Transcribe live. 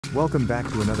Welcome back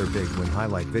to another big win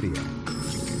highlight video.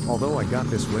 Although I got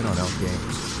this win on Elk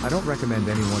Games, I don't recommend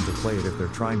anyone to play it if they're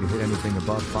trying to hit anything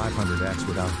above 500x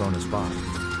without bonus buy.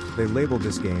 They labeled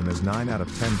this game as 9 out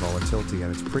of 10 volatility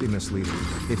and it's pretty misleading.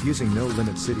 If using no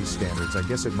limit city standards, I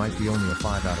guess it might be only a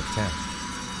 5 out of 10.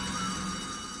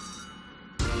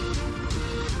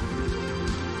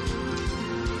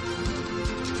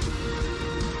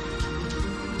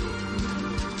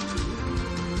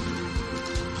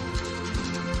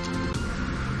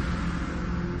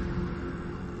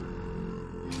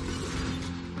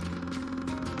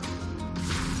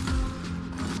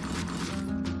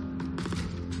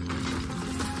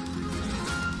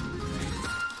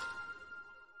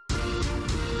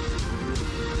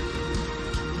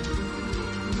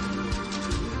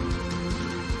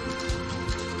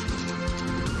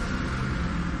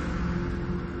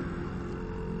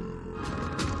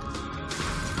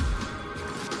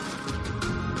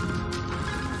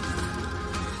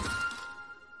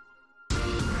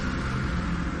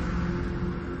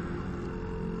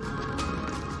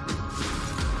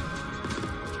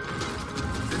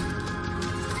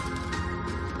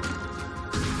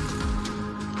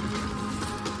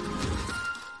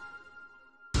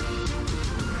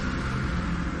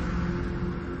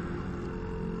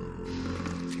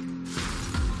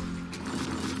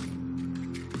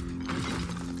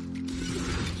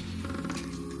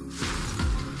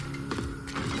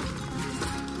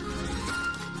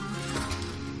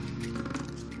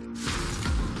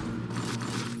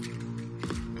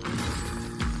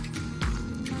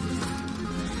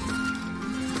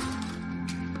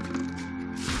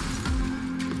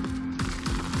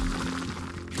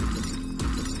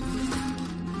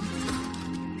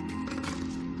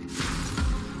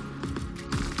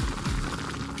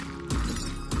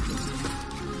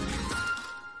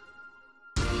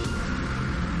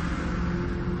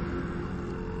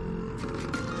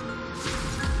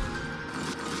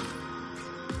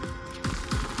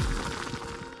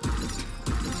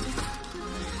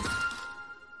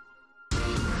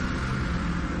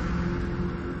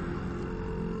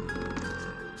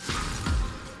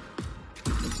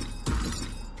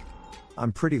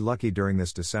 I'm pretty lucky during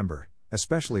this December,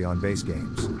 especially on base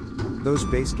games. Those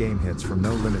base game hits from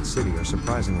No Limit City are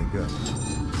surprisingly good.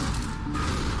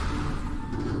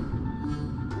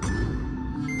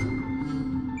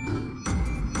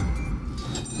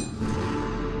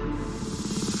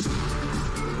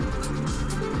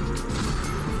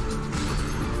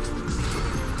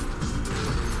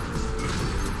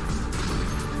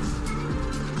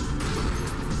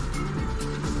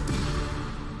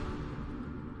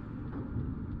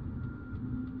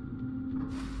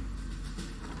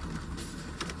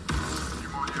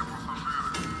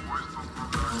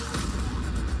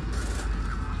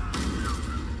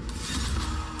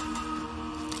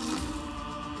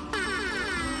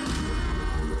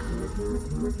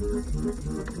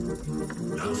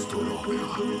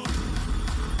 Настроено.